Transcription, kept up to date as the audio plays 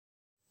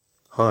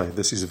Hi,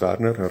 this is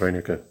Werner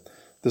Reinecke.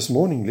 This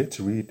morning, let's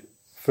read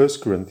 1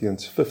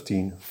 Corinthians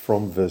 15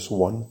 from verse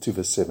 1 to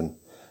verse 7.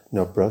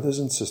 Now, brothers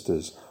and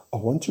sisters, I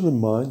want to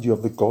remind you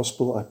of the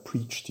gospel I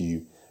preached to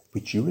you,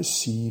 which you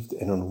received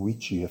and on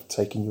which you have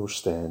taken your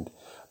stand.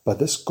 By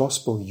this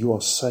gospel you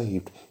are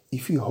saved,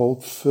 if you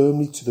hold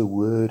firmly to the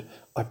word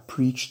I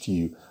preached to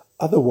you.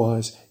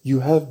 Otherwise,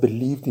 you have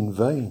believed in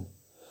vain.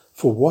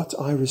 For what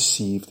I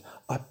received,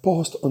 I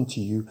passed on to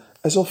you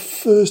as of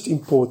first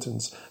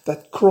importance,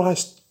 that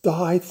Christ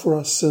died for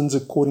our sins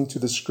according to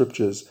the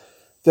Scriptures,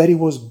 that he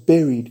was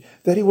buried,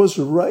 that he was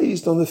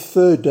raised on the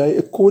third day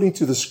according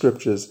to the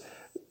Scriptures,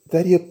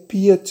 that he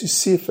appeared to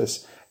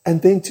Cephas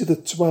and then to the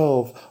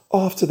 12.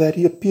 After that,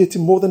 he appeared to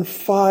more than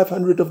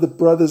 500 of the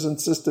brothers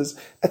and sisters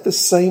at the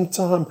same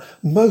time,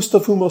 most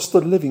of whom are still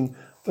living,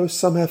 though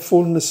some have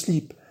fallen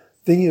asleep.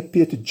 Then he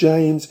appeared to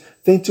James,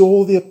 then to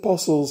all the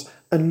apostles,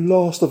 and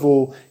last of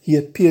all, he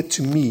appeared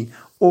to me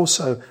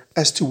also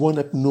as to one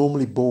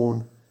abnormally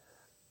born.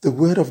 The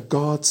Word of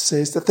God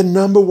says that the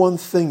number one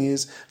thing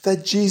is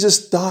that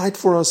Jesus died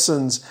for our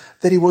sins,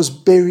 that he was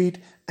buried,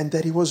 and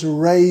that he was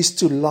raised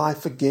to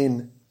life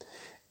again.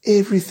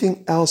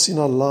 Everything else in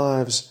our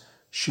lives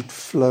should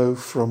flow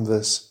from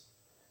this.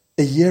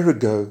 A year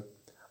ago,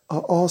 I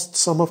asked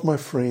some of my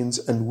friends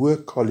and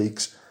work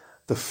colleagues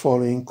the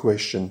following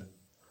question: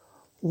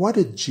 what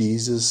did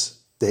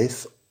Jesus'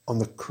 death on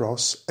the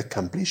cross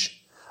accomplish?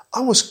 I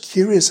was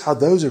curious how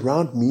those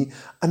around me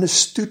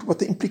understood what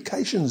the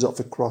implications of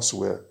the cross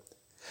were.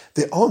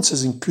 Their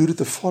answers included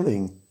the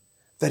following: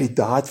 that he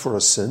died for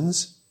our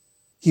sins,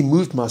 he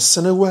moved my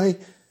sin away,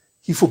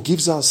 he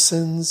forgives our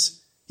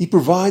sins, he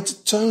provides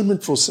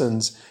atonement for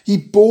sins, he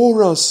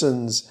bore our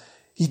sins,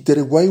 he did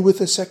away with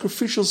the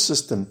sacrificial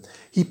system,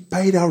 he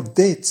paid our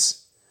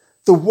debts,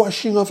 the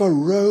washing of our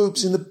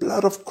robes in the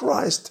blood of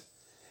Christ.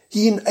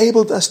 He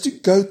enabled us to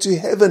go to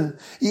heaven.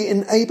 He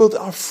enabled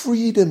our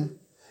freedom.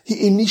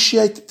 He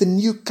initiated the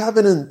new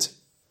covenant.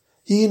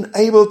 He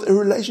enabled a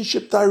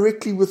relationship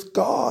directly with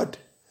God,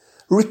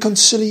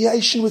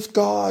 reconciliation with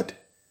God,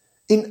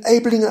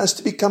 enabling us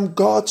to become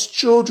God's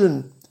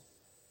children.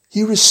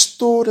 He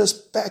restored us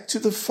back to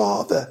the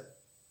Father,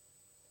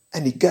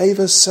 and he gave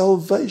us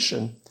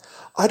salvation.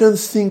 I don't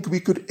think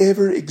we could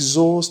ever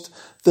exhaust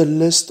the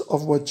list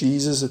of what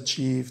Jesus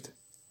achieved.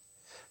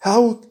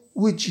 How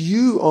would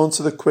you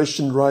answer the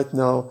question right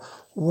now?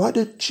 What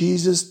did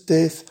Jesus'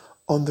 death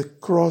on the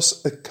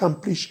cross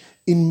accomplish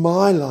in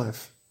my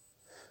life?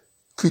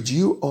 Could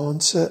you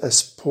answer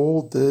as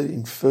Paul did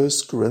in 1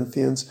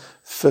 Corinthians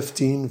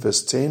 15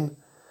 verse 10?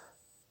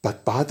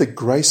 But by the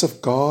grace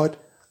of God,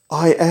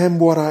 I am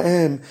what I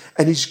am,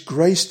 and his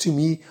grace to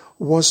me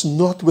was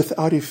not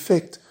without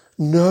effect.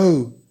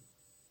 No,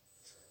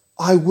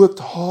 I worked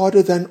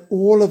harder than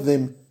all of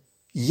them,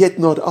 yet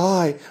not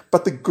I,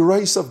 but the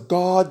grace of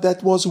God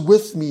that was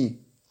with me.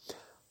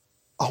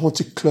 I want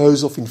to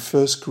close off in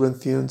 1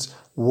 Corinthians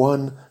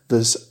 1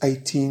 verse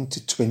 18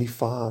 to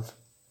 25.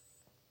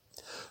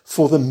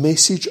 For the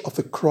message of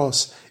the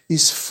cross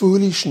is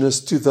foolishness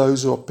to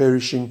those who are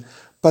perishing,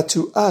 but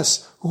to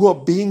us who are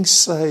being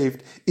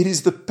saved, it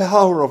is the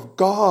power of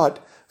God.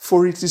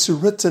 For it is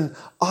written,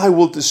 I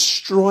will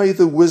destroy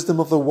the wisdom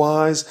of the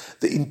wise,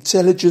 the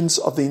intelligence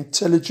of the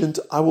intelligent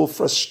I will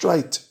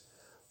frustrate.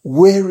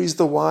 Where is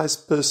the wise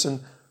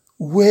person?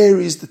 Where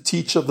is the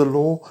teacher of the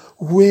law?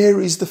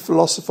 Where is the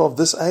philosopher of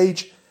this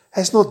age?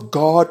 Has not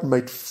God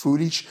made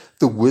foolish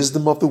the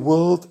wisdom of the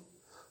world?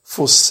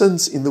 For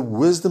since in the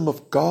wisdom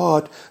of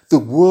God, the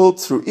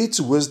world through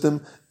its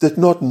wisdom did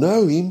not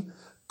know him,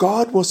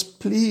 God was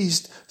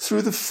pleased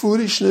through the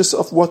foolishness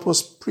of what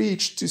was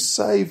preached to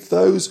save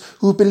those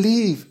who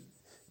believe.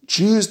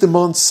 Jews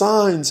demand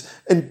signs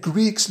and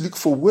Greeks look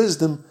for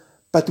wisdom,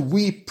 but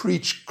we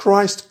preach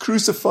Christ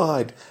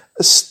crucified,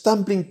 a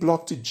stumbling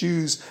block to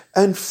Jews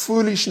and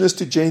foolishness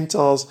to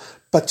Gentiles,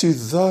 but to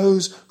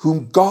those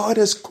whom God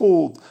has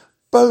called,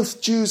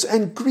 both Jews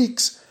and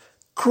Greeks,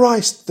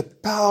 Christ, the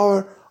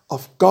power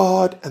of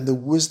God and the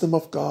wisdom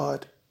of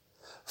God.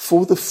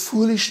 For the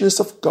foolishness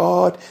of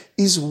God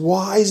is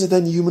wiser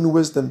than human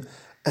wisdom,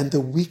 and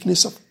the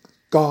weakness of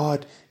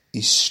God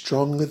is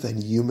stronger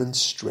than human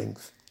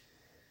strength.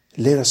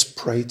 Let us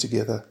pray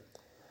together.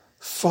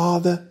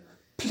 Father,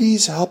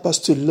 please help us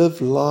to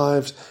live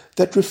lives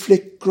that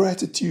reflect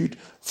gratitude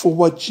for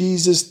what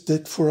Jesus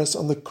did for us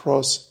on the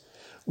cross.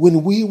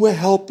 When we were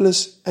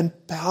helpless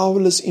and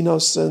powerless in our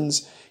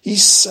sins, he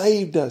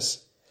saved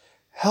us.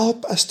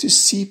 Help us to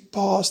see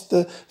past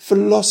the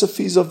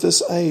philosophies of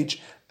this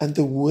age and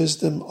the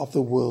wisdom of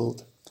the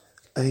world.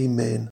 Amen.